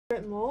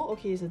More.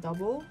 Okay, it's a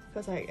double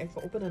because I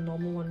opened a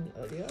normal one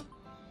earlier.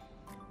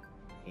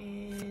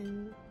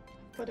 And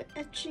for the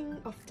etching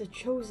of the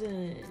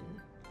chosen.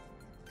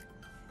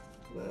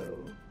 Whoa.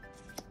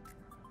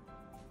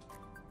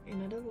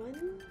 Another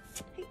one.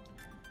 Hey.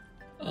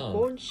 Oh.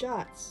 Bone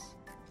shots.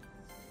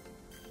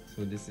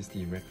 So this is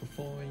the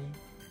retrofoil.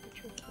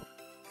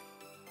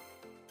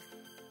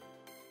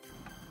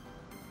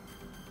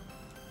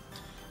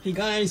 Hey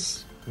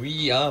guys,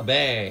 we are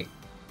back.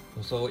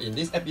 So in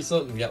this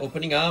episode, we are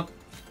opening up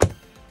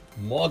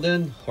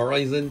Modern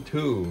Horizon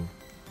 2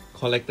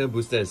 collector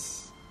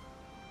boosters.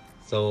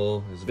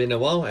 So it's been a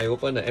while. I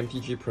opened the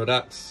MTG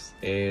products,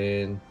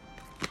 and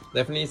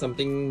definitely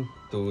something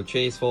to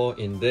chase for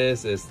in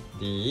this is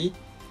the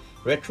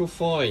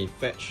retrofoil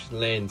fetch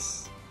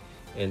lands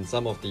and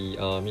some of the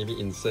maybe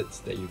inserts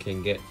that you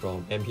can get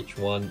from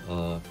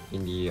MH1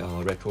 in the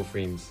retro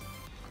frames.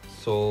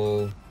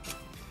 So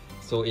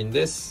in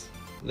this,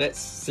 let's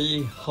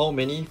see how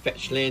many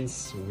fetch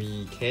lands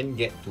we can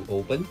get to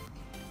open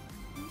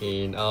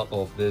in out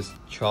of this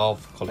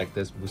 12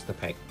 collectors booster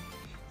pack.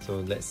 So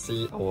let's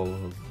see our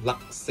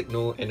luck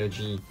signal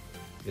energy.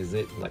 Is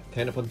it like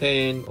 10 upon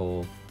 10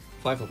 or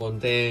 5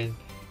 upon 10?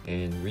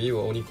 And we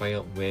will only find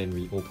out when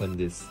we open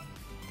this.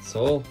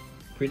 So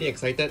pretty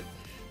excited.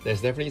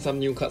 There's definitely some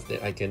new cards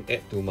that I can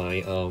add to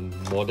my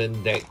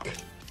modern deck.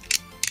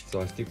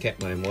 So I still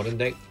kept my modern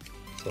deck.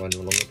 So I no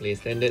longer play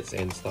standards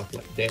and stuff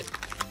like that.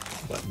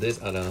 But these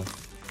are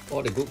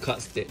all the good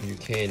cards that you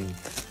can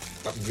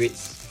upgrade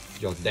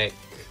your deck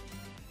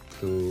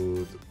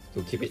to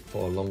keep it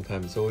for a long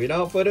time. So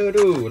without further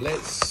ado,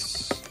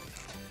 let's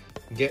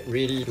get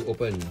ready to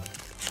open.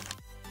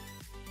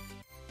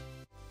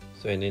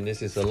 So and then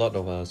this is a lot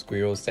of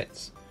squirrel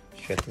sets.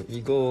 Shadow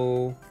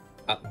Eagle,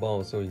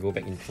 Akbal, so you go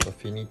back into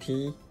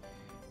Affinity,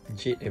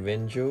 Jade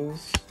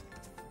Avengers,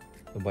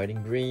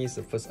 Abiding Grace,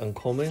 the first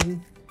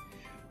uncommon,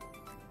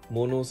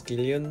 Mono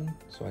Skillion,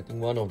 so I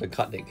think one of the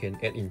cards that can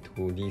add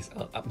into this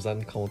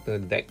Abzan counter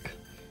deck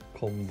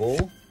combo.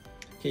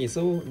 Okay,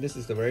 so this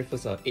is the very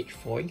first H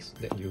foils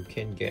that you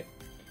can get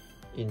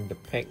in the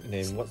pack. And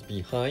then what's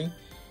behind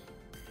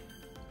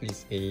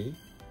is a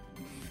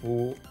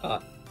full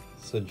art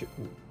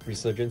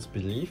Resurgence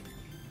Belief.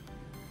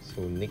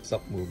 So next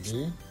up will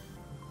be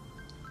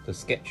the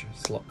sketch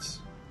slots.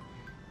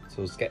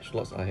 So sketch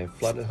slots, I have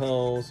Flooded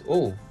House.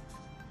 Oh,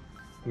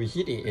 we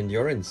hit a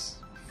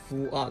Endurance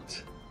full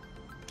art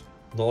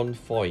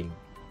non-foil.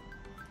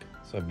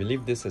 So I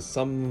believe this has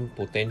some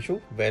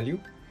potential value.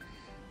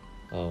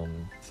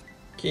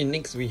 Okay,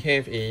 next we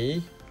have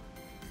a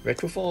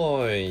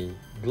retrofoil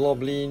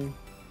Goblin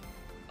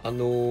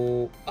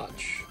Anno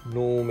Arch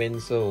No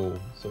Mansell.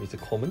 So it's a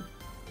common.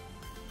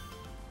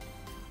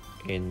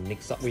 And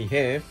next up we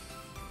have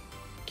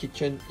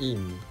Kitchen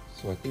Inn.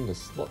 So I think the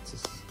slots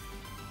is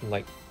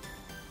like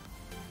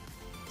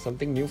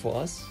something new for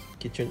us.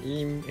 Kitchen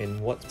Inn, and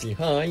what's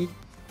behind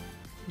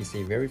is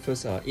a very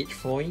first H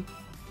foil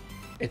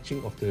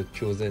etching of the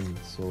chosen.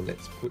 So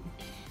let's put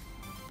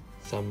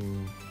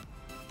some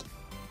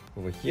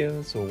over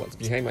here. So what's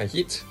behind my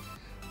hit?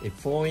 A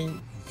foil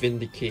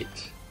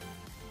Vindicate.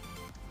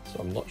 So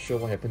I'm not sure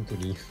what happened to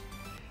the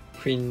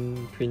print.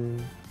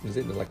 Is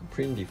it like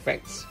print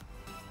defects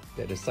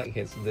that the site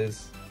has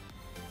this,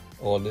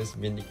 or this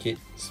Vindicate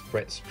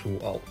spreads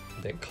throughout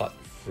that card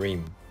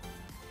frame?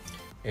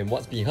 And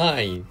what's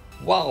behind?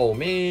 Wow,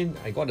 man!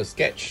 I got a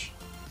sketch.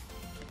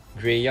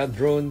 Greya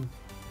Drone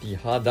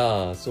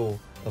Dihada. So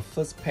a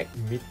first pack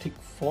mythic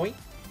foil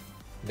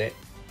that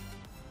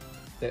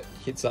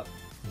hits up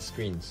the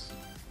screens.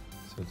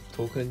 So the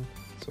token,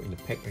 so in the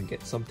pack I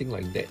get something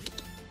like that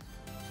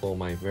for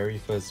my very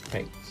first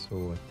pack.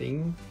 So I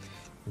think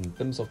in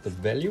terms of the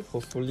value,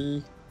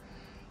 hopefully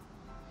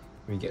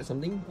we get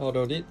something out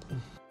of it.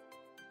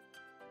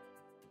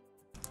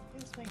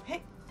 Here's my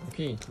pack.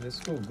 Okay, let's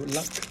go. Good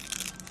luck.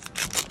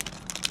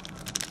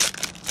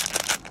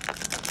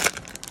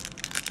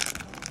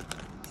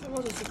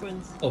 What's the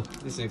sequence? Oh,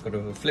 this is got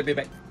to flip it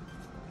back.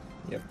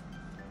 Yep.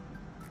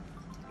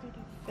 Got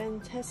a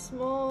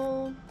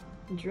Phantasmal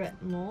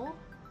Dreadmore.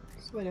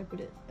 So where do I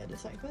put it? At the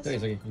side first? No,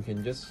 it's okay. You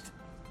can just...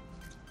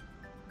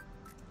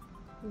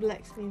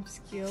 Blacksmith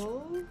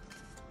Skill,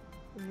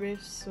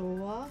 Rift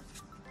Soa,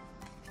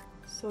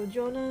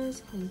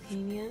 Sojourner's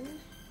Companion,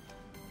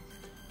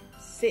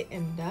 Said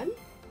and Done,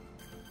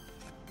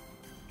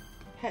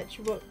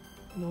 Patchwork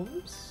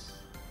Gnomes,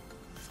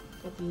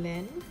 got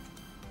Land.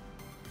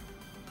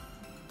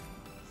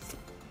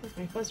 That's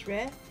my first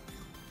rare,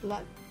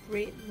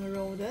 Bloodbraid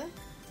Marauder,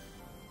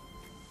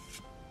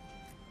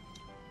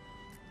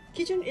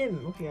 Kitchen Inn.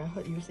 Okay, I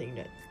heard you saying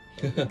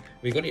that.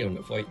 We got it on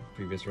the fight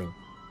previous round.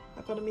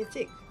 I got a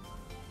mythic,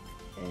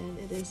 and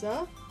it is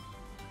a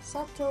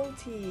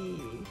Subtlety.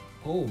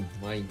 Oh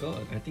my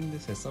god, I think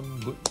this has some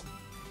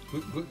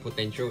good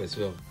potential as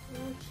well.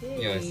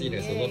 Okay. Yeah, I see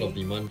there's a lot of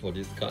demand for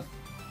this card.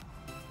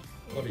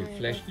 What if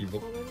Flash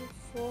Evoke? Common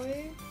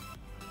foil.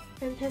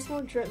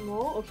 Phantasmal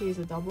Dreadmore. Okay, it's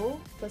a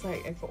double because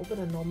I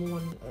opened a normal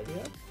one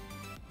earlier.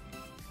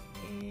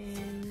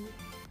 And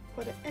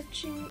for the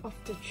etching of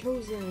the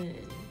chosen.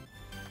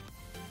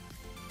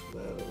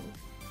 Whoa.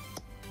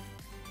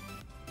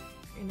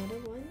 Another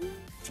one.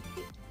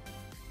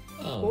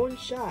 Oh, Bone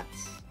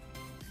shots.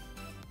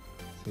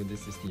 so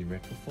this is the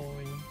retro foil.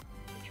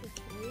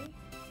 Retro.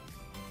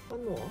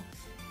 One more.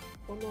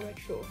 One more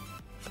retro.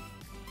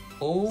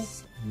 Oh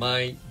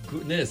my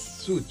goodness,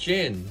 Su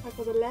Chen. Time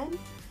for the land.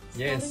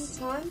 Yes,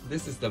 Time.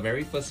 this is the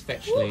very first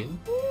fetch lane.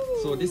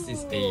 So this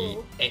is a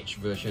edge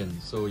version.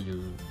 So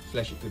you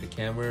flash it to the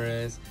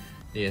cameras.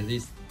 There's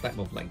this type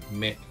of like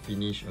matte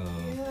finish,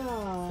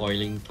 Yeah.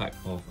 foiling type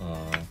of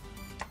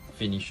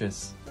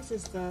finishes. This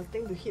is the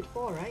thing to hit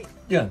for, right?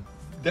 Yeah,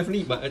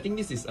 definitely. But I think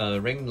this is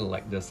ranked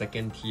like the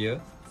second tier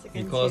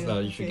Second because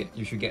tier,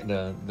 you should get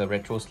the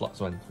retro slots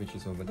one, which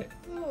is over there.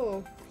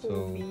 Oh, cool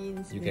So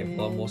beans, you get man.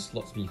 one more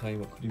slots behind.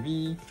 What could it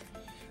be?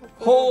 Purple.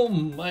 Oh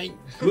my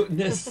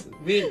goodness!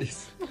 Wait,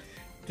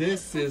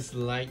 this is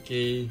like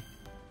a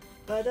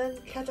Burden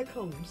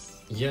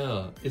Catacombs.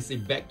 yeah. It's a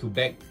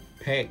back-to-back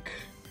pack,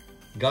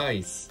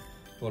 guys.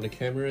 For the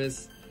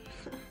cameras,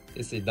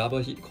 it's a double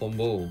hit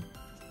combo.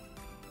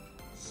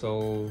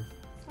 So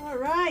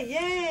Alright,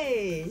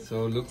 yay!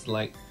 looks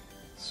like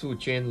Su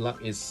Chen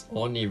luck is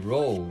on a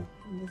roll.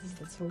 And this is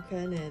the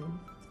token and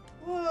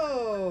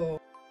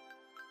whoa!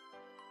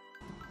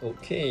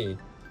 Okay,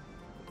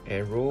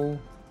 Arrow,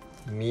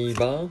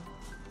 Miba,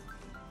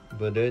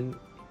 Burden,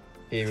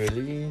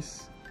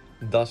 Aerialis,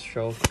 Dust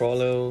Shell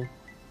Crawler,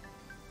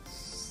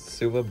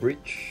 Silver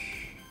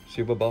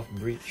Buff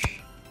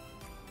Bridge.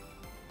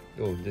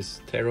 Oh,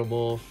 this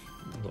Terramorph,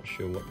 not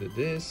sure what it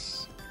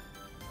is.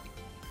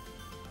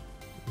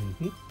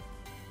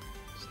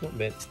 It's not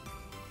bad.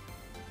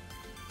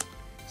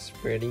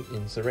 Spreading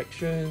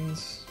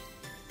Insurrections.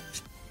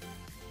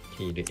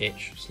 Okay, the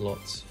edge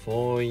slots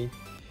foil.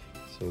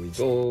 So we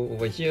go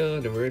over here,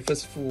 the very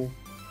first full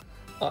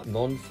art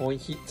non-foil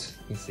hit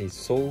is a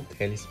Soul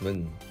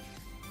Talisman.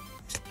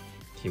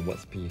 Okay,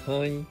 what's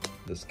behind?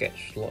 The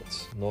sketch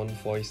slots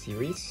non-foil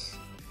series.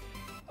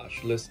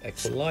 Archless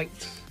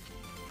Acolyte.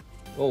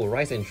 Oh,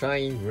 Rise and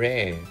Shine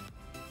rare.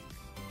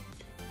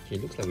 Okay,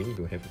 looks like we need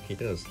to have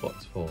cater the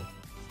slots for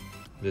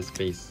this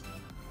phase.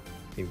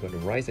 Okay, we've got the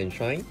Rise and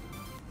Shine.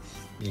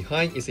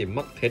 Behind is a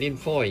Magtarian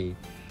foil.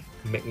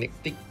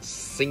 Magnetic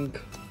Sync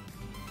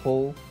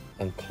Hole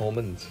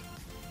Uncommon.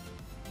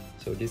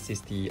 So this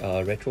is the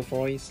retro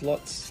foil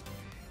slots.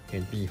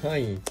 And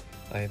behind,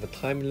 I have a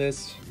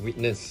Timeless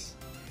Witness.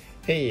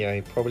 Hey,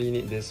 I probably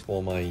need this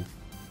for my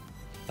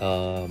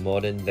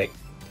modern deck,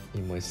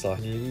 in my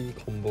Sahili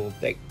combo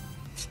deck.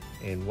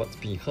 And what's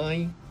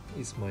behind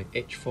is my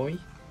edge foil.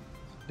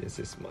 This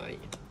is my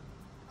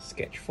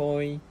sketch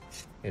foil,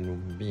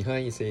 and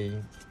behind is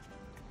a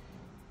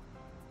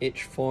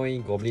edge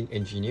foil Goblin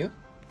Engineer.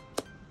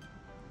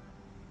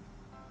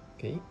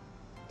 Okay,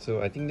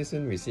 so I think this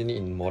one we've seen it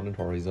in Modern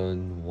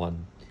Horizon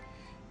 1,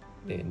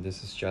 and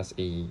this is just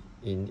a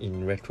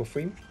in retro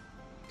frame.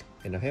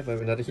 And I have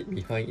another hit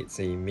behind. It's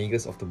a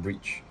Magus of the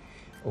Breach.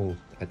 Oh,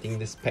 I think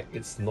this pack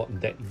is not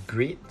that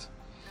great,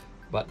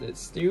 but it's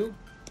still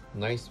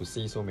nice to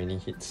see so many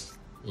hits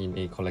in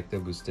a collector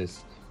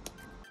boosters.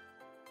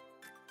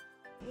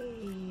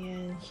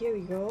 And here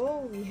we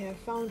go. We have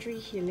Foundry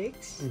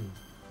Helix.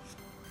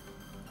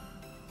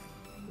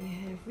 We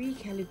have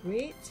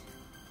Recalibrate.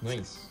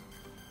 Nice.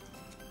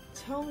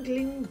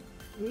 Tongling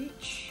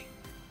Breach.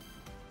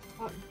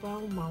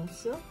 Artbound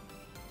Mouser.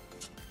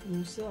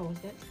 Mouser, what was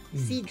that?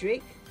 Sea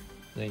Drake.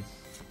 Nice.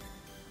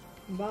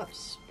 Barb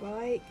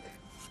Spike.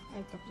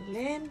 I've got the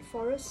Land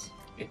Forest.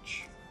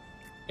 Edge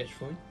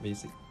foil,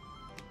 basic.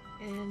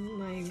 And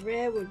my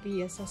rare would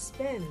be a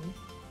Suspend.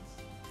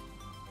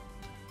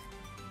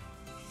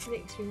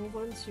 Next we move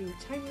on to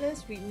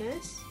Timeless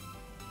Witness.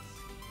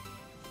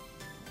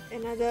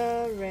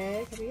 Another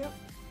rare coming up.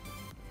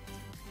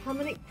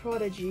 Harmonic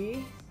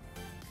Prodigy.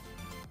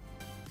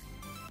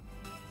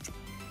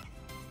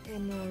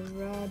 And a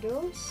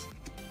Rados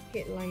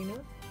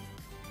Headliner.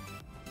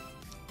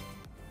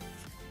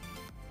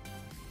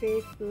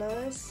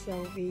 Faithless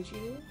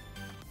Salvaging.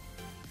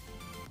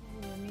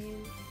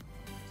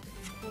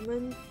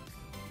 Common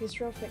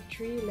Visceral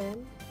Factory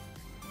Land.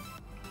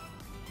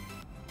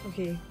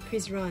 Okay,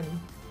 Chris Run.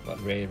 What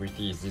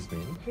rarity is this,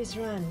 man? Chris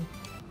Run.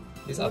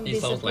 This Don't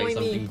artist sounds like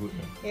disappoint me. something good.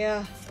 Right?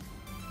 Yeah.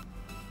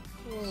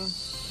 Oh,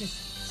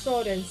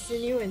 Sword and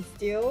Sinew and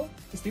Steel.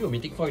 It's still a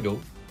mythic foil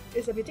though.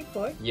 It's a mythic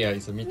foil. Yeah,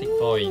 it's a mythic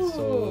foil.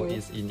 So Ooh.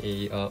 it's in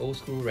a old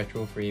school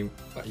retro frame,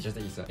 but it's just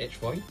that it's an edge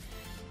foil.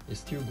 It's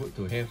still good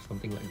to have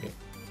something like that.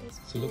 That's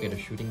So look at the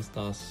cool. shooting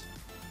stars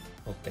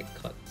of that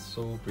card.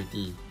 So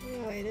pretty.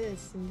 Yeah, it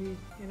is indeed.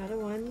 Another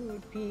one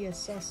would be a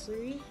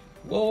Sorcery.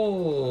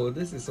 Whoa,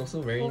 this is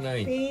also very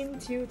nice. Profane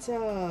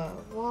Tutor.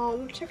 Wow,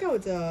 look, check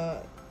out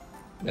the...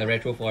 The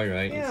retro foil,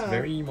 right? It's Yeah.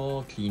 very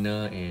more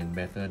cleaner and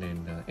better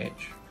than the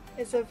edge.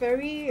 It's a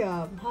very,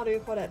 how do you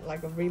call that?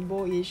 Like a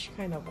rainbow-ish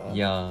kind of a...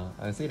 Yeah,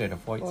 I'd say that the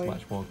foil is Foil.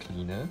 much more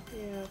cleaner.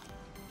 Yeah.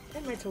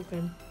 And my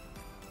token.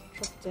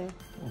 Drop there.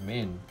 Oh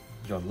man,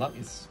 your luck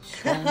is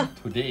strong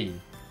today.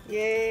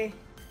 Yay.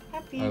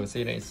 Happy. I would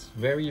say that it's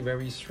very,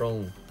 very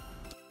strong.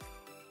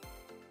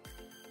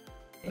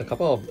 A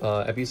couple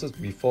of episodes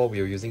before, we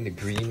were using the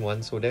green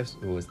one, so that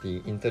was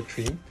the inter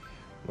trim.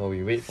 While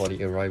we wait for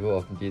the arrival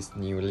of this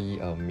newly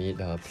made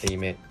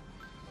playmat.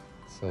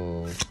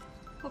 So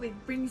hope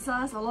it brings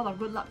us a lot of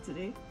good luck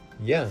today.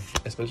 yeah,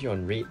 especially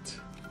on red.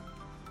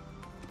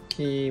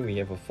 Okay, we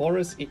have a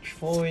Forest Edge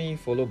Foil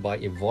followed by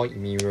a Void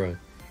Mirror,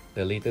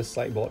 the latest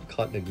sideboard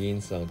card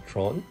against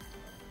Tron.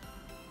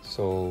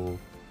 So,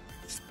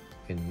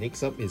 and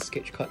next up is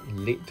sketch card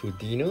Late to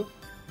Dinner.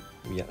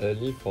 We are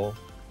early for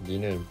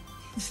dinner.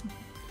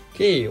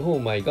 Okay, oh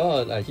my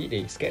god, I hit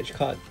a sketch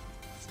card.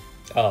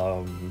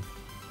 A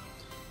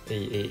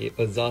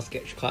Azar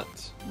sketch card.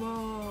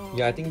 Whoa.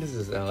 Yeah, I think this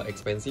is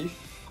expensive.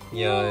 Cool.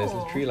 Yeah, it's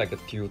actually like a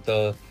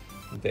tutor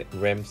that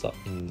ramps up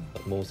in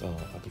most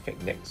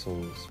artifact decks, so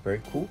it's very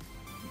cool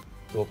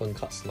to open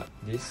cards like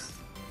this.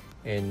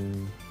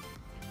 And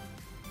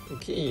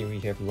okay, we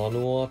have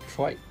Lanoa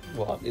Trike.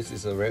 Wow, this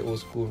is a very old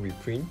school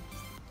reprint.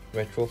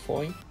 Retro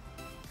foil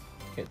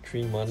at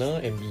 3 mana,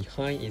 and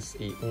behind is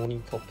a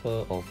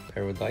Ornithopter of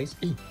Paradise.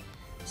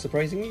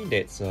 Surprisingly,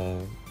 that's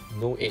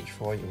no edge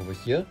foil over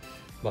here,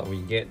 but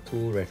we get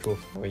 2 retro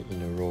foil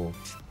in a row.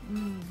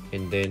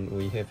 And then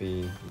we have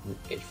a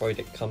edge foil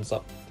that comes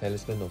up,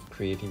 Talisman of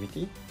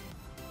Creativity.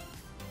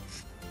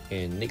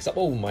 And next up,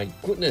 oh my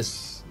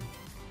goodness,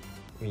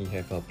 we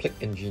have a Plague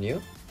Engineer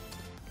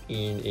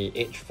in a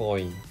edge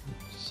foil.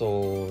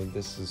 So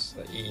this is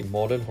a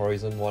Modern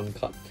Horizon 1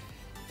 card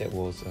that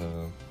was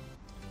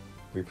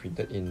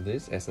reprinted in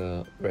this as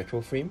a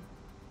retro frame.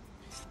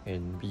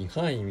 And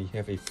behind we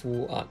have a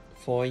full art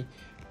foil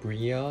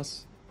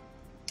Bria's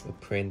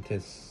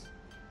Apprentice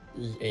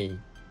EA.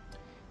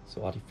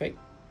 So artifact,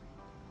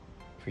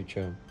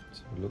 creature,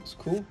 so it looks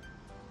cool.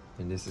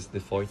 And this is the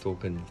foil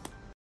token.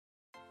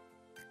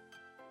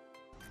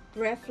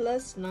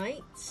 Breathless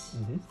Knights.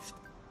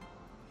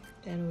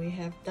 Then we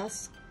have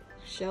Dusk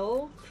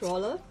Shell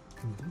Crawler,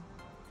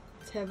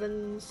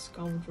 Tavern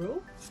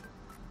Scoundrel,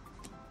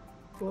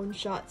 Bone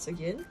Shards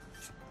again,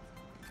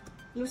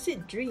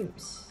 Lucid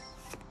Dreams,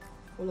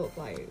 followed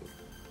by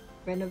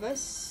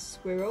Venomous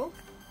Squirrel.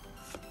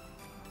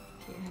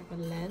 Okay, I have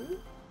a land.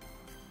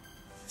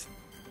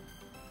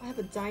 I have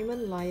a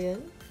Diamond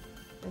Lion,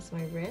 that's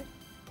my red,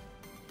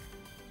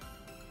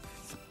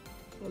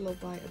 followed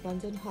by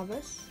Abundant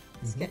Harvest.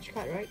 Sketch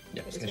card, right?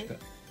 Yeah, sketch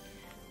card.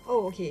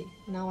 Oh, okay.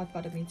 Now I've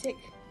got a Mythic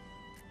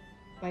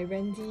by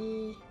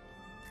Randy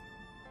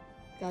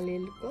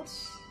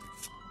Galilgos.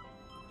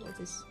 What is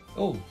this?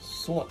 Oh,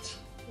 Sword.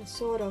 A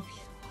Sword of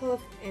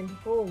Hearth and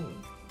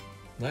Home.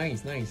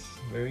 Nice, nice.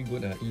 Very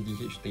good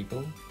EDH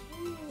staple.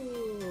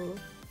 Ooh.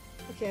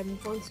 Okay, I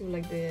move on to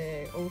like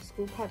the old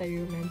school card that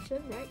you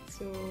mentioned, right?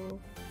 So,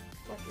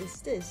 what is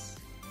this?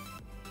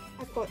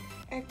 I've got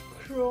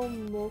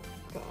Acromoka.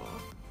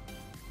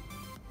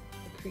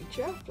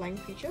 Creature, flying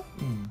creature.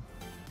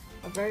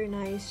 A very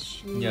nice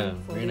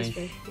shield for very this.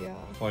 nice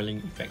foiling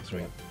effects,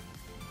 right?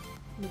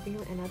 Moving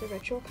on, another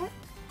retro card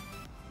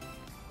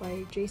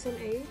by Jason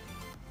A.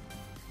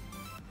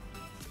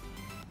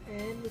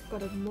 And we've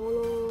got a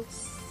Molo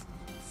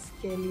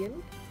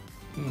Scallion,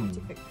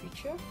 artifact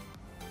creature.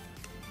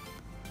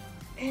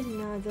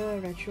 Another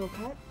retro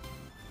card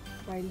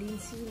by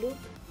Lindsay Luke.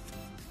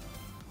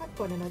 I've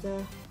got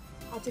another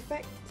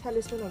artifact,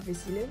 Talisman of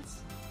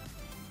Resilience.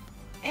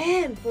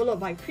 And followed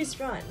by Chris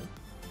Run.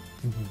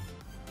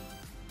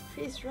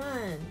 Chris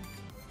Run,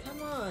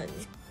 come on.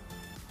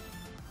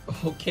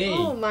 Okay.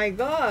 Oh my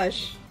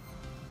gosh.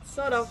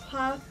 Sort of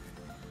Hearth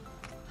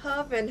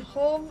and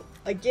Home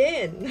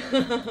again.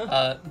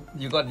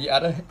 You got the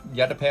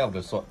other pair of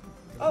the sword.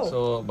 Oh.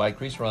 So by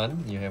Chris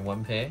Run, you have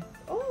 1 pair.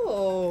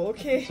 Oh,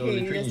 okay. So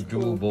literally you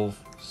drew both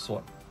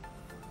sword.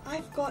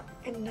 I've got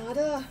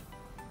another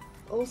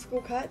old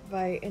school card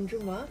by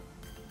Andrew Ma.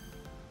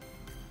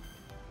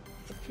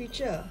 A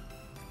creature.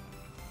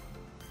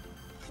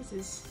 This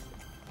is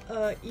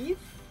Eve.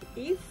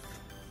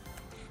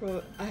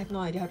 I have no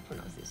idea how to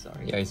pronounce this,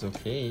 sorry. Yeah, it's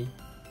okay.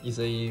 It's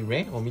a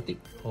rare or mythic,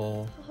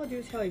 or How do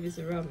you tell if it's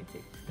a rare or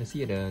mythic? I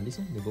see this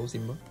one, the gold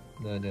symbol,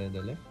 the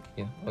left.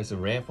 Yeah, oh, it's a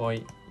rare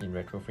foil in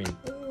retro frame.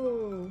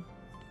 Oh,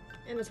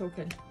 and a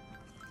token.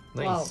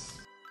 Nice. Wow.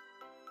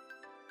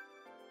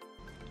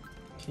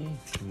 Okay,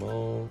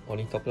 more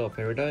Ornithopter of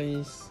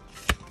Paradise,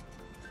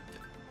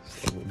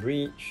 Stable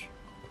Breach,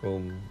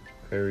 Chrome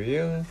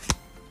Carrier,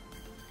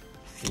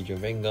 Major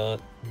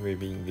Vanguard,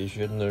 Raving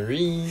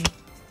Visionary,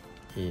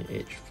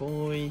 Edge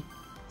Foil,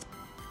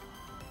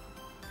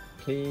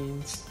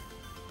 Plains.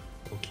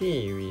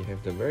 Okay, we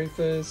have the very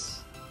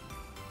first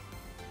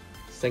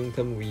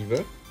Sanctum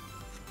Weaver.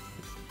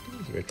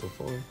 It's retro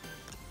foil.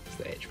 It's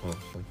the edge foil.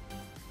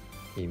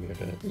 Okay, we have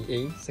the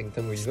EA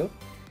Sanctum Weaver,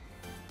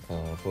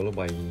 followed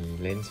by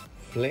Lens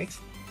Flare.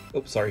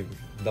 Oops, sorry,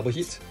 double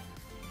hit.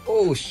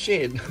 Oh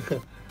shit!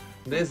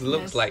 This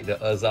looks like the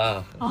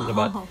Azar,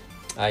 but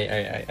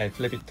I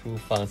flip it too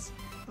fast.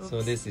 Oops.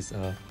 So this is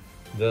a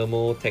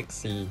Thermo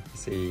Taxi.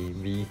 It's a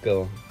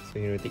vehicle. So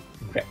you take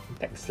Grab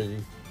Taxi.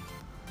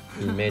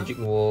 In Magic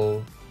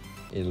World,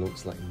 it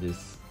looks like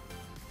this.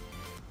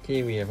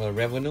 Okay, we have a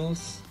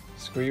Ravenous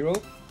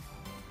Squirrel,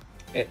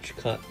 edge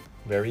card,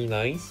 very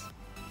nice.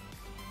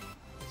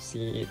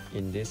 See it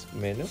in this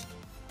manner.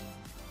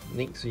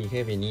 Next we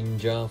have a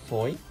ninja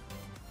foil.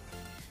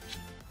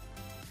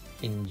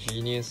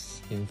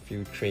 Ingenious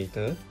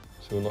Infiltrator.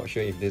 So not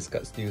sure if this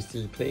card still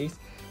see plays,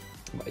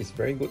 but it's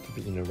very good to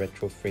be in a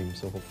retro frame.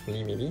 So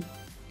hopefully maybe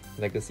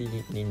Legacy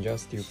Ninja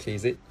still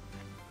plays it.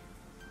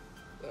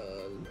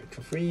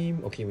 Retro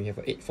frame. Okay, we have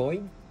an 8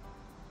 foil.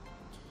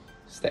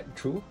 Step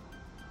through.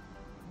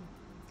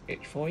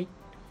 Edge foil.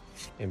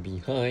 And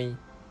behind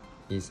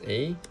is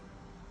a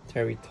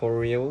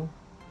Territorial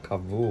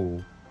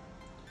Kavu.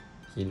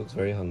 He looks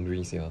very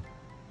hungry here.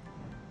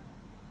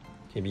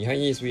 Okay,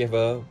 behind this we have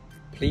a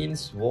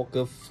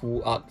Planeswalker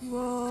Full Art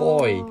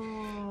foil.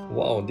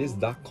 Wow, this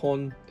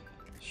Darkon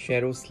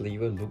Shadow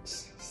Slaver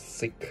looks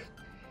sick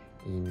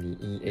in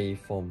the EA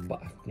form,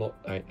 but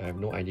I have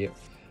no idea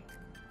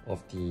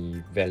of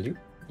the value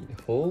it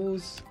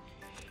holds.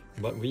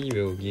 But we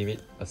will give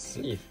it a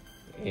save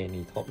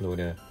and a top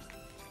loader.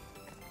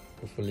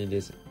 Hopefully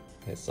this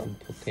has some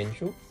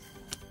potential.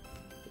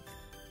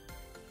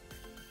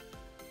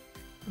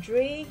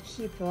 Dray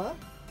Keeper.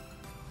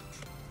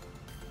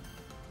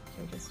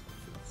 Can I just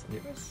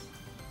first?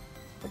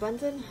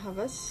 Abundant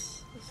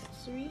Harvest,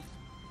 sorcery.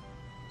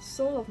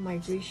 Soul of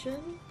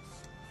Migration,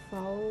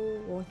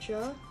 Foul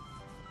Watcher,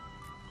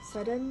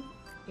 Sudden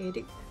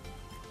Edict,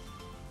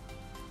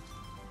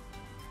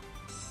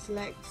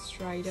 Slag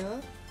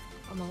Strider,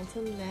 a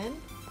Mountain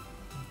Land,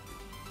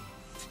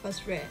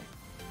 first rare.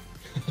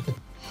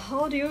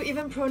 How do you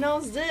even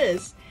pronounce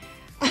this?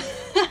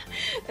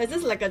 Is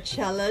this like a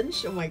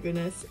challenge? Oh my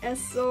goodness.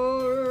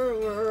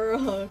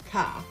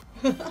 Esorka.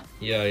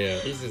 Yeah,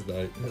 this is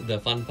the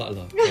fun part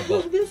about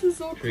this is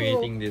so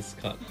creating cool. this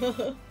card.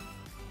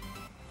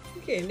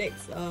 Okay,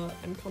 next,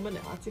 uncommon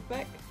and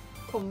artifact.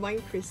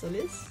 Combined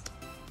Chrysalis.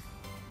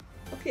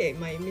 Okay,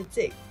 my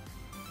Mythic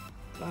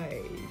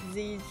by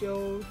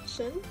Zijo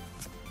Chen.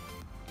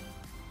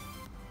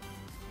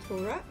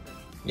 Torak.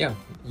 Yeah,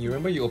 you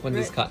remember you opened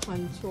this card?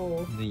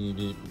 Control.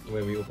 The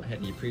where we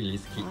had the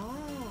pre-release kit. Ah.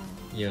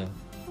 Yeah.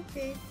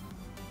 Okay.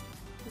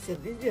 This is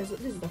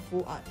the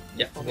full art.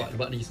 Yeah,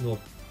 but it's no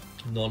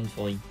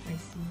non-foil. I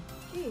see.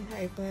 Okay, I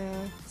have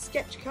a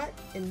sketch card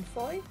in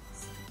foil.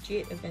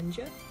 Jade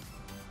Avenger.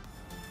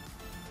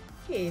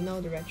 Okay,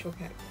 now the retro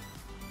pack.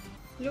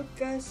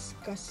 Lucas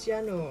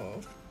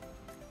Cassiano.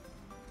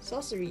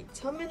 Sorcery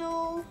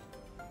Terminal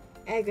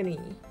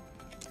Agony.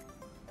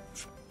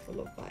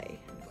 Followed by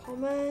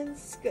Uncommon,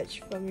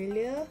 Scourge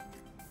Familiar.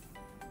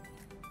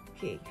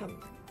 Okay, come.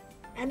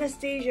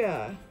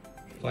 Anastasia.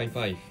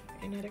 5/5.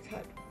 Another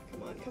card.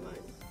 Come on.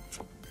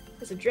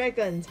 There's a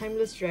dragon,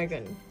 Timeless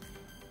Dragon.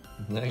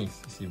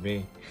 Nice, it's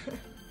rare.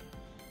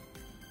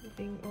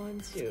 Moving on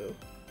to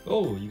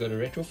Oh, you got a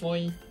retro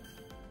foil.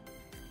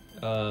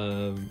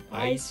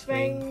 Ice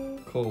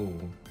Fang. Cool.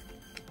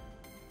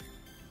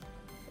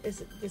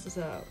 This is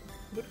a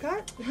good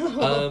card.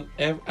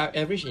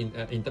 Average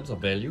in terms of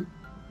value.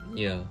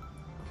 Yeah.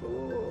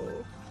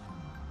 Cool.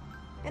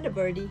 And a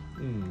birdie.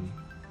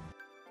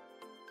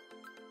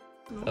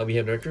 We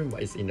have the retro,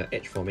 but it's in the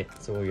edge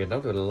format. So we are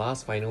down to the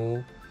last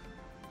final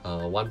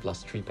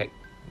 1+3 pack.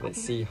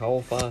 Let's see how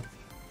far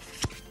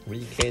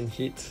we can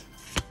hit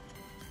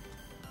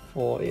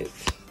for it.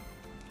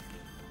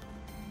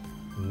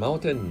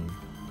 Mountain.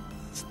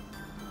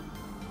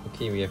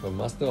 Okay, we have a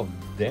Master of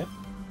Depth.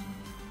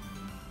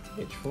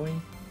 Edge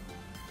foil.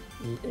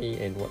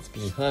 EA and what's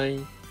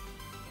behind.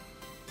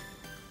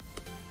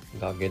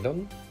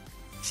 Gargadon.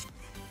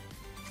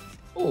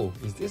 Oh,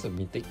 is this a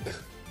mythic?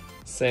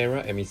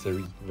 Sarah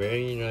Emissary.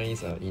 Very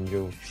nice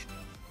angel.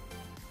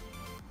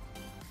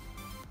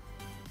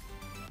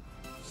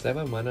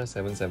 7 mana,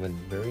 7/7.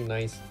 Very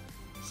nice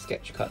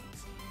sketch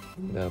cards.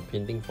 The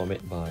painting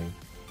format by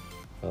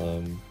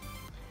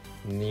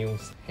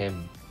Niels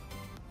Ham.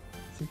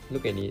 See,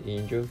 look at the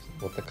angels,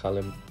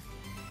 watercolor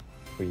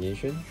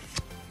creation.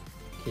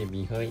 Okay,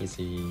 behind is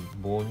a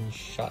Bone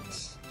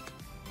Shards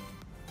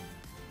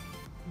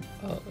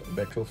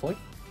retro foil.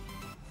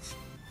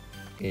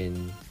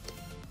 And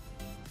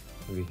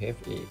we have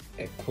a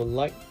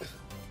Ecolike.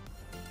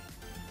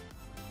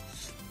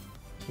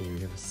 Okay, we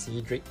have a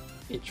Sea Drake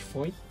Edge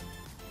foil.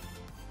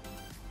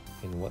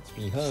 And what's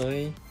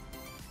behind?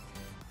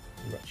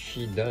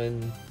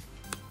 Rashidan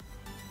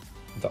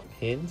Dark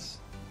Hands.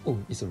 Oh,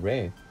 it's a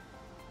rare.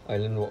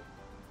 Island Walk.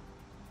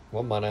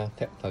 1 mana,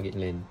 tap target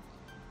land.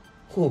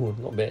 Oh,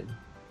 not bad.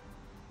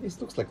 This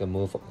looks like a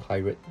Merfolk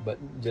pirate, but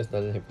just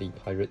doesn't have the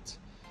pirates.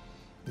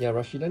 Yeah,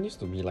 Rashidan used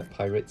to be like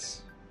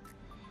pirates.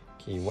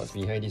 Okay, what's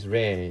behind this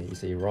rare?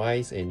 It's a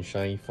Rise and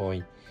Shine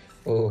foil.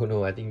 Oh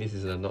no, I think this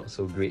is a not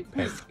so great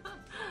pack.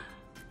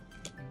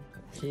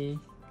 Okay,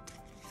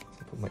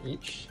 so put my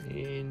each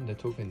and the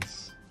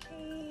tokens.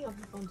 Okay, I'll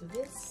move on to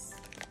this.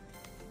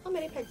 How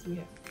many packs do we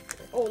have?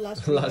 Oh,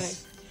 last few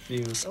Last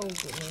few. packs. Oh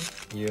goodness.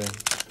 Yeah.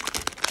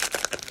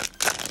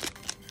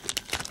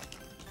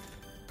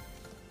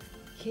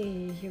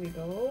 Okay, here we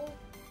go.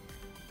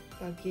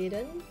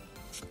 Gargadon.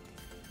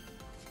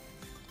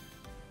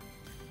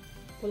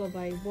 Followed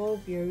by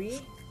Warfury.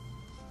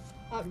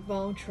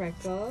 Artbound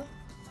Tracker,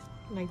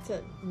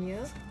 Knighted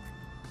Near,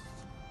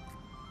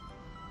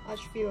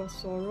 Archfield of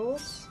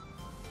Sorrows,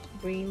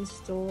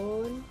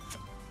 Brainstone,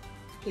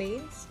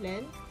 Plains,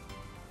 Land,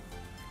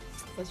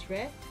 first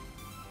rare,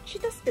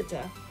 Cheetah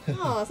Spitter.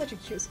 Oh, such a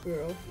cute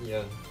squirrel.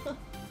 Yeah.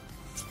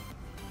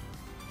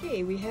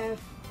 Okay, we have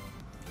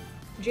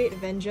Jade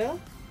Avenger,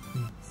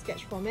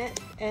 sketch format,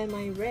 and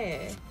my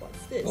rare.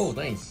 What's this? Oh,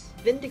 nice.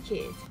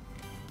 Vindicate.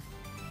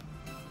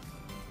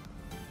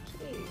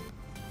 Okay.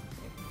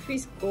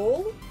 Priest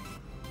Gold,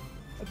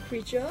 a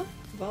creature,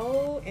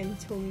 Vow and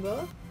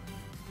Tomber,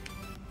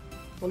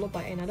 followed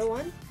by another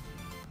one,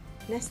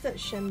 Nested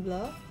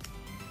Shambler,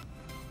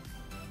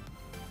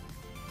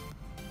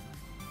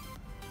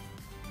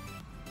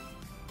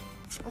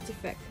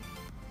 Artifact,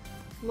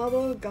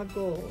 Marble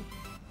Gargoyle,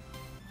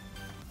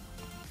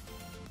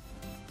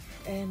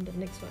 and the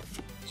next one,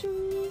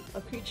 Chung,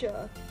 a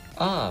creature,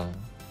 Ah,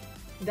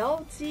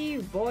 Doughty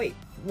Void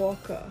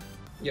Walker.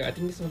 yeah, I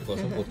think this one got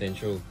some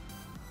potential.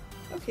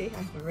 Okay,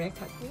 I have a rare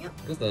card coming up.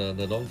 Because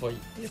the long for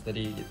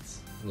yesterday, it's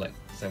like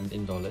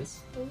 $17.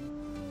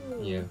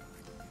 Ooh. Yeah.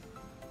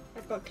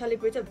 I've got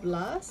Calibrated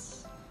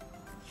Blast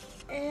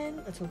and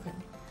a token.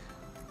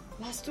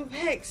 Last 2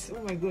 packs!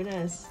 Oh my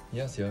goodness.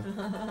 Yes, yeah.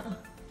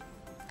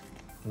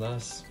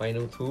 Last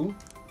final 2.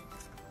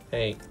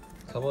 Hey,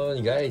 come on,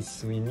 you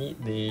guys. We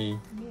need the.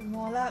 Need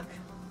more luck.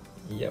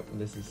 Yep,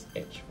 this is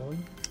edge foil.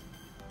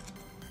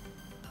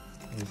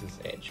 This is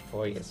edge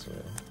foil as well.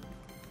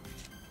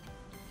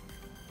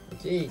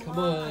 Okay, come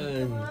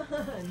on. Come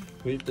on.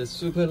 With the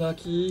super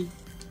lucky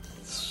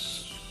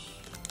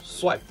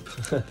swipe.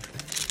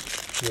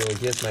 So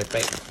here's my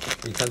pack.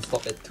 We can't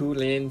stop at 2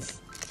 lanes.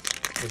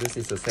 So this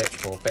is a set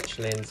for patch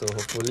land. So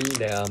hopefully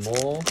there are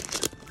more.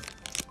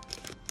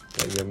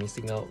 But we are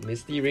missing out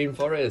Misty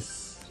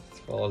Rainforest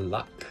for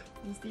luck.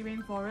 Misty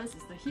Rainforest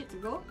is the hit to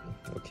go.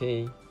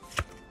 Okay.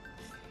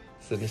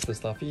 Sinister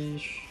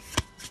Starfish.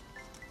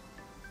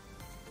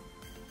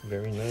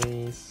 Very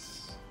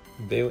nice.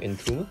 Veil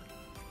Entomber.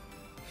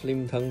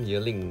 Flame Tongue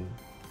Yearling.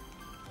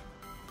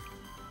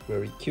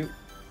 Very cute.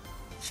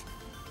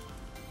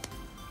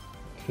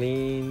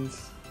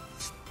 Plains.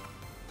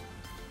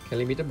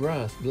 Calibrated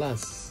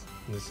Blast.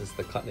 This is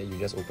the card that you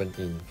just opened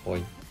in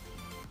foil.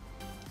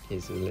 Okay,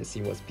 so let's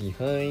see what's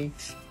behind.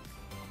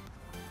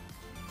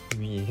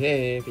 We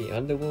have a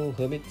Underworld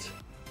Hermit.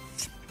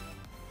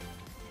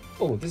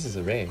 Oh, this is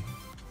a rare.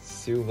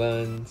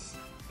 Sylvan's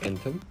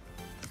Anthem.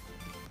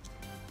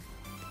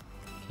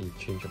 Okay,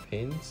 change of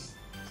hands.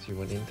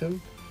 Sylvan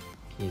Anthem.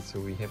 Okay, so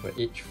we have a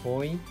Edge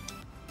foil.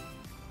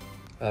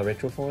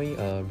 Retro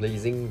foil,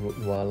 Blazing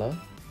Rootwalla.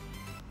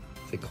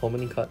 It's a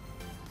common card.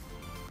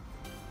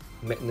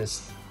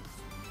 Madness.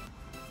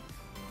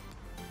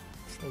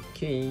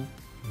 Okay,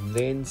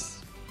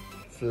 Lens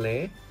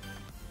Flare.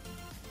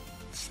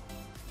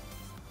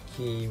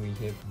 Okay, we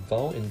have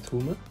Vow and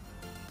Tumor.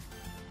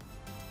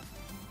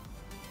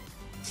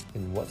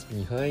 And what's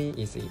behind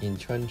is an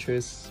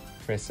Enchantress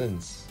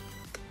Presence.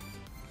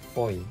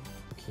 Foil.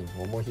 Okay,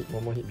 one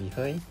more hit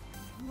behind.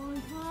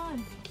 Come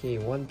on. Okay,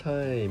 one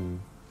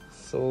time.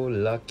 So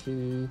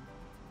lucky.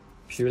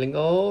 Peeling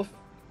off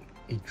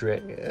a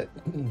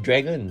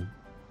dragon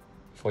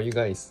for you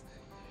guys.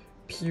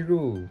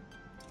 Piru,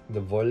 the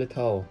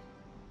volatile.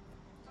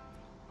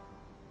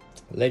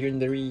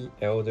 Legendary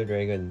Elder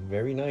Dragon.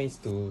 Very nice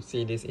to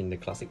see this in the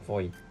classic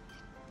foil.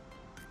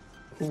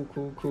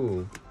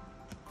 Cool.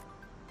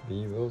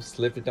 We will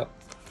slip it up.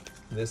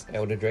 This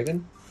Elder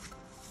Dragon.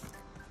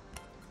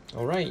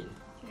 Alright.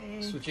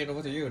 Okay. Switch it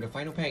over to you, the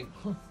final pack.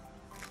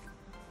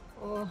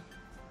 Oh.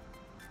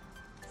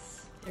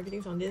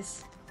 Everything's on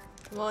this.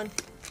 Come on.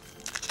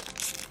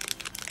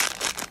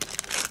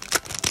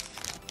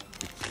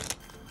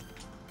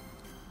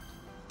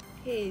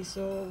 Okay,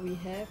 so we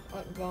have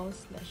Artbound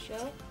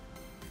Slasher,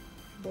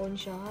 Bone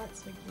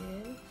Shards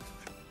again,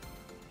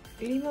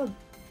 Glimmer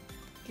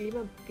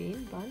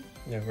Bane Bun.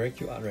 Yeah, very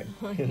cute art, right?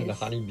 Yes. The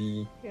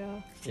honeybee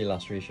Yeah.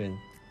 illustration.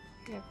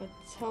 We have a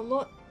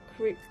Talmud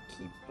Crypt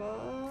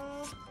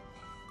Keeper,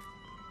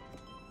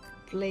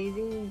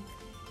 Blazing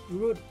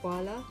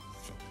Rootwalla,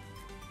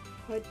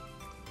 Hurt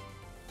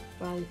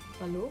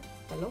Balo,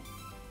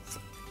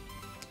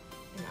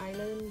 an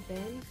Island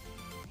Band.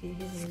 Okay,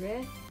 here's a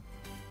rare.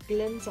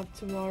 Glimpse of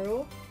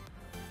Tomorrow.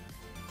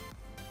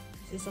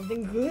 Is this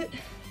something good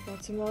for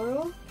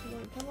tomorrow?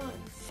 Come on.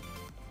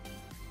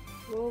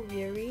 Roll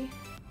Weary.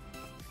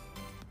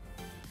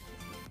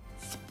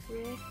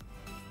 Rare.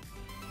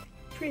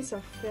 Prince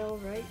of Fell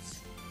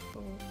Rights.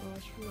 Oh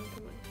gosh,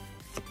 come on.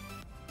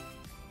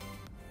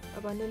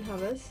 Abundant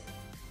Harvest.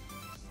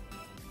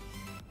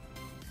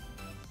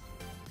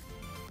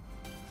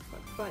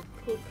 But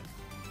Cook.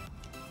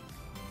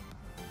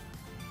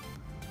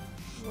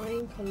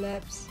 Mind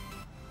Collapse.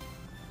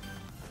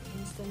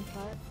 Instant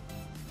card.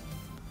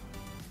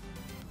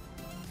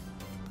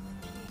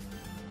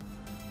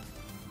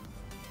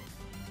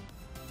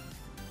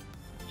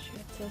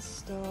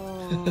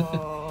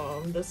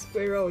 Shatterstorm. The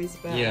squirrel is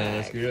back. Yeah,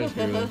 the squirrel.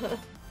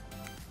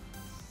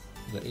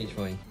 The H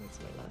foil. That's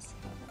my last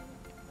card.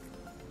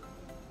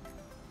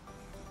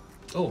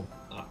 Oh,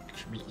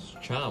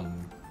 Charm.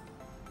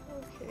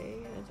 Okay,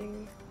 I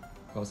think.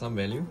 Got some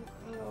value.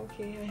 Oh,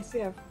 okay, I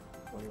still have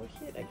one more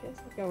hit, I guess.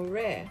 Okay,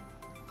 rare.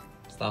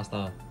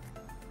 Star.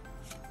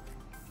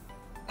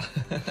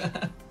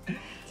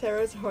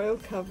 Terrace Royal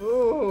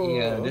Kaboom.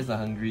 Yeah, there's a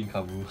hungry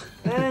Kabu.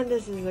 And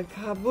this is a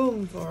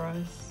kaboom for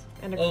us.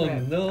 And a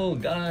crab. No,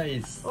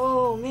 guys!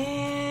 Oh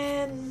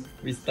man!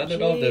 We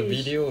started off the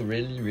video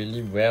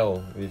really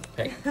well with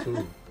pack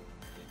 2.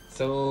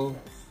 So,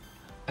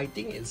 I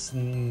think it's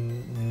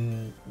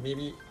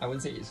maybe, I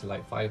wouldn't say it's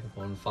like 5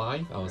 upon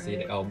 5. I would say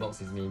that our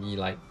box is maybe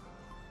like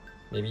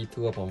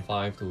 2 upon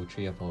 5 to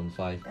 3 upon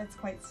 5. That's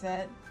quite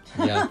sad.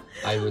 Yeah,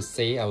 I would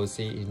say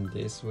in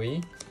this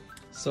way.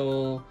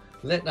 So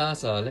let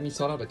me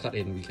sort out the card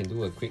and we can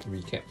do a quick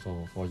recap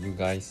for you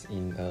guys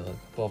in a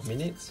couple of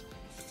minutes.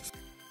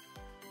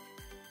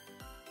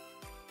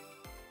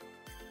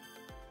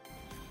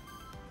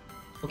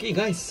 Okay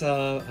guys,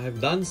 I've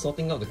done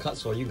sorting out the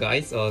cards for you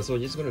guys. So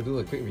just gonna do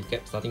a quick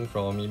recap starting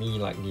from maybe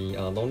like the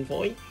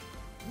non-foil.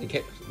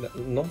 The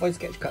non-foil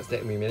sketch cards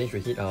that we managed to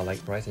hit are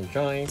like Rise and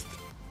Shine,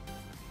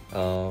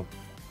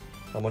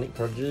 Harmonic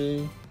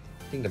Prodigy.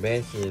 I think the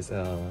best is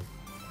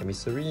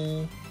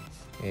Emissary,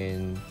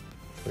 and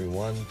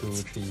 1, 2,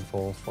 3,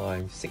 4,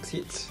 5, 6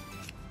 hits.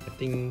 I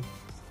think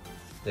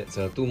that's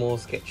 2 more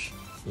sketch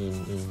in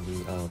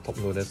the top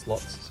loader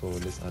slots. So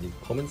these are the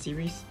common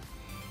series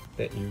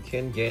that you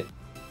can get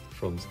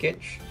from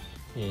sketch.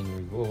 And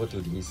we go over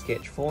to the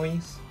sketch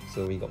foils.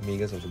 So we got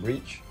Magus of the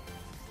Breach,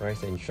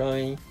 Rise and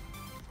Shine,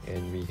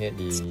 and we had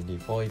the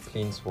foil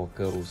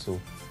Planeswalker also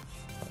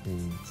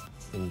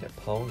in that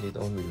pile.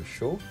 Later on we will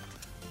show.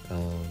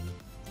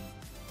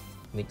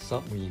 Next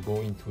up we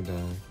go into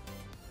the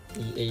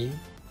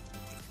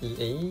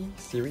EA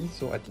series.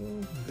 So I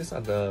think these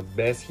are the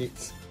best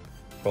hits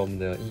from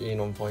the EA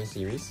non-foil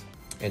series,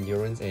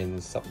 Endurance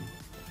and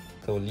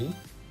Subtly.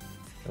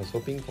 I was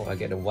hoping I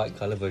get the white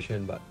color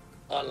version, but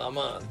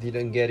alamak,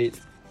 didn't get it.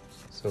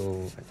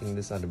 So I think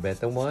these are the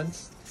better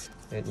ones.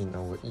 And in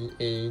our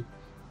EA,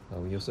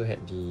 we also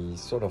had the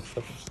Sword of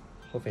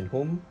Hearth and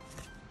Home.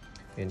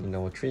 And in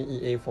our 3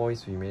 EA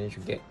foils, we managed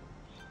to get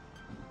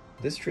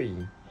this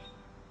 3.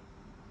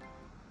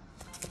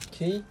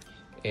 Okay,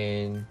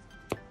 and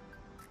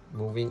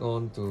moving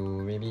on to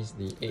maybe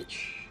the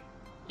H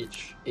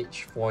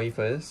foil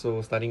first.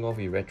 So starting off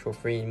with Retro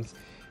Frames,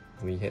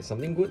 we had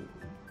something good,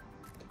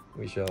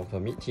 which are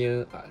for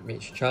mid-tier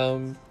Mage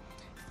Charm.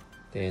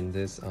 Then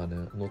these are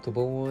the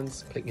notable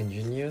ones, Plague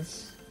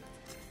Engineers.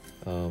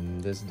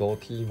 This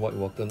Doughty Void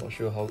Walker, not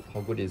sure how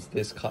good is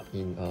this card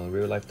in a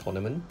real life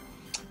tournament,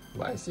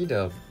 but I see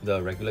the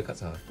regular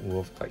cards are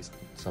worth quite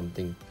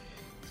something.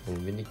 So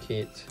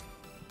Vindicate,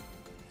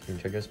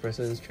 Treasure's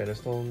Presence, Treasure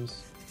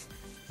Storms,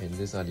 and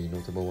these are the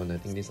notable ones. I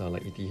think these are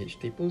like ETH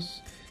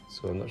Tipus,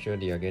 so I'm not sure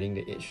they are getting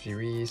the H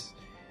series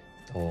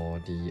or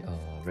the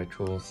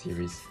retro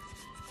series.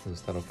 To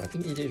start off, I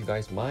think ETH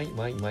guys might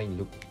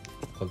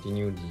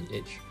continue the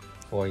H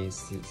foil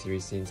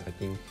series, since I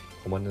think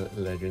Commander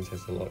Legends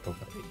has a lot of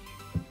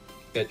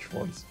H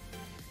foils.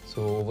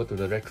 So over to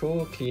the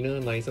retro, cleaner,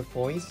 nicer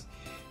foils.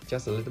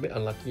 Just a little bit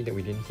unlucky that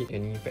we didn't hit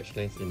any fetch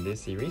lands in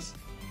this series.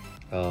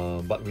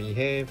 But we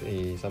have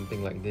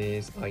something like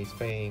this, Ice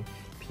Fang,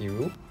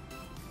 Piru.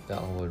 They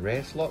are our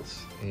rare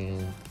slots,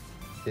 and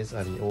these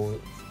are the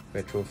old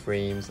retro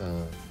frames,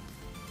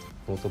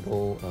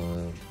 notable,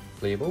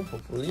 playable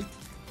hopefully.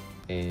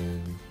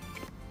 And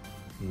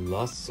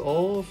last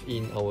off,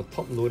 in our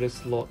top loader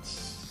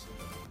slots,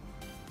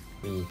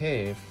 we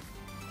have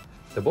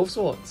the both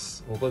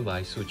swords opened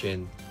by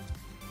Suchen,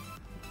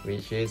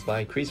 which is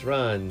by Chris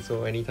Run.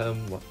 So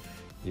anytime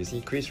you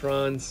see Chris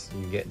Runs,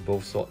 you get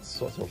both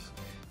sorts of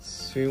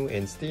Swill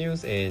and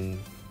Steels and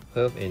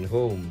Hearth and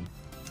Home.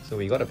 So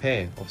we got a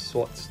pair of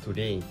swords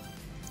today.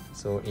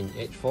 So in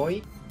H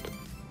foil,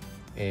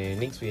 and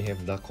next we have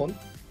Darkon,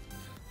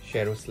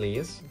 Shadow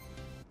Slayers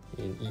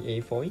in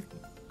EA foil.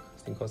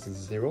 Casting cost is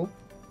 0.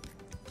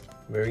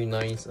 Very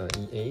nice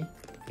EA.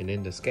 And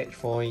then the sketch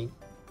foil,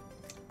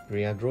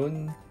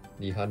 Riadron,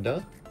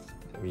 Lihada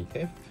that we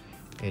have.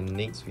 And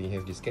next we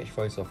have the sketch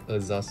foils of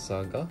Urza's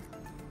Saga.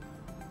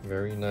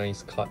 Very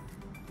nice card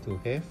to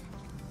have.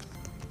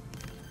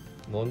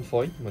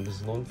 Non-foil, but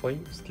this non-foil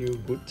still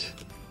good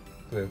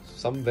to have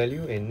some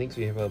value. And next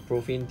we have a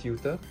Profane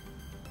Tutor.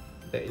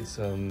 That is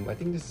I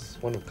think this is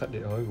one of the cards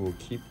that I will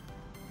keep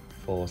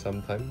for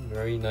some time.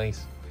 Very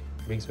nice.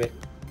 Brings back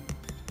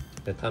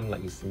the time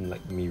like it's in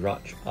like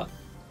Mirage art.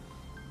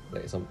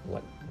 Like some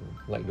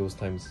like those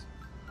times.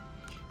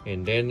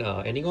 And then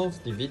ending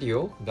off the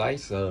video,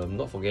 guys,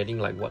 not forgetting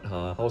like what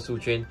how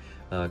Suchen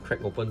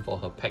cracked open for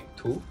her pack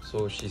 2.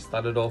 So she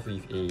started off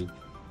with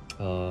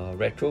a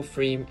retro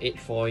frame 8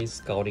 foil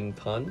Scouting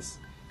Tons,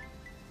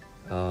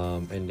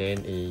 and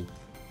then a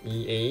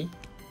EA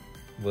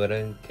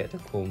Verdant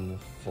Catacomb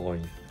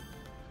foil.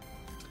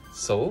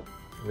 So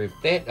with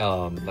that,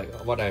 like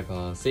what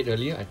I've said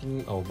earlier, I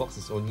think our box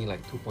is only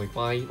like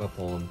 2.5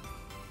 upon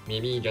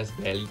maybe just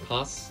barely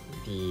past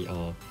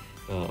the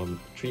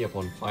 3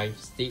 upon 5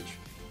 stage.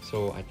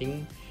 So I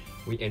think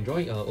we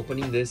enjoy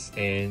opening this,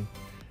 and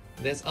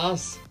that's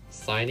us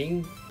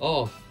signing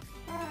off.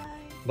 Bye.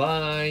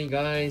 Bye,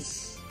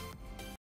 guys.